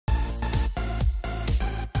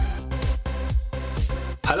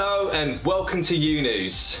Hello and welcome to U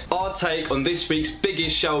News. Our take on this week's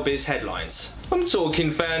biggest showbiz headlines. I'm talking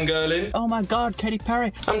fangirling. Oh my god, Katy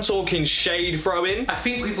Perry. I'm talking shade throwing. I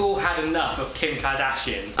think we've all had enough of Kim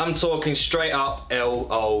Kardashian. I'm talking straight up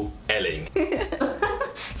LOLing.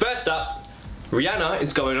 First up, Rihanna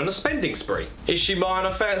is going on a spending spree. Is she buying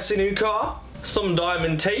a fancy new car? Some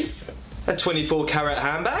diamond teeth? A 24-carat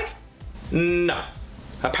handbag? No.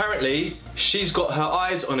 Apparently, she's got her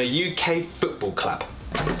eyes on a UK football club.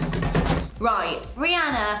 Right,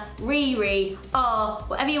 Rihanna, Riri, or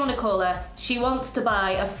whatever you want to call her, she wants to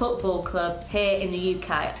buy a football club here in the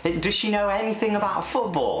UK. Does she know anything about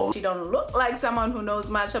football? She don't look like someone who knows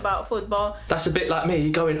much about football. That's a bit like me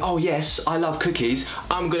going, oh yes, I love cookies,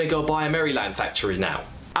 I'm gonna go buy a Maryland factory now.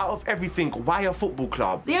 Out of everything, why a football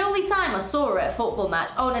club? The only time I saw her at a football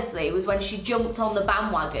match, honestly, was when she jumped on the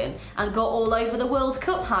bandwagon and got all over the World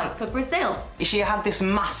Cup hype for Brazil. She had this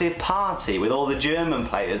massive party with all the German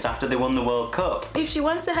players after they won the World Cup. If she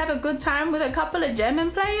wants to have a good time with a couple of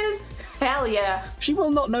German players, hell yeah. She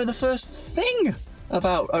will not know the first thing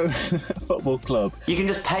about a football club. You can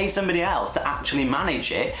just pay somebody else to actually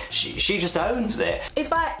manage it. She just owns it.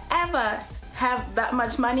 If I ever have that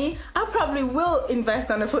much money, I probably will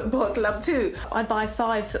invest on a football club too. I'd buy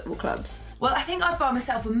 5 football clubs. Well, I think I'd buy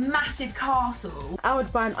myself a massive castle. I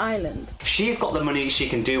would buy an island. She's got the money, she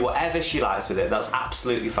can do whatever she likes with it, that's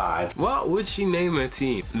absolutely fine. What would she name her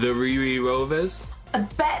team? The Riri Rovers? I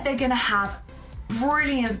bet they're gonna have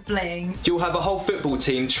brilliant bling. You'll have a whole football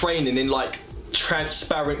team training in like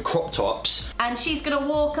transparent crop tops. And she's gonna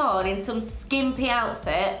walk on in some skimpy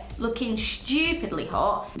outfit, looking stupidly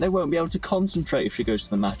hot. They won't be able to concentrate if she goes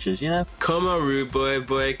to the matches, you know? Come on, rude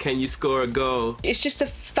boy, can you score a goal? It's just a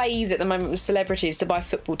phase at the moment with celebrities to buy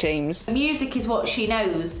football teams. Music is what she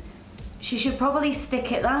knows. She should probably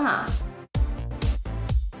stick at that.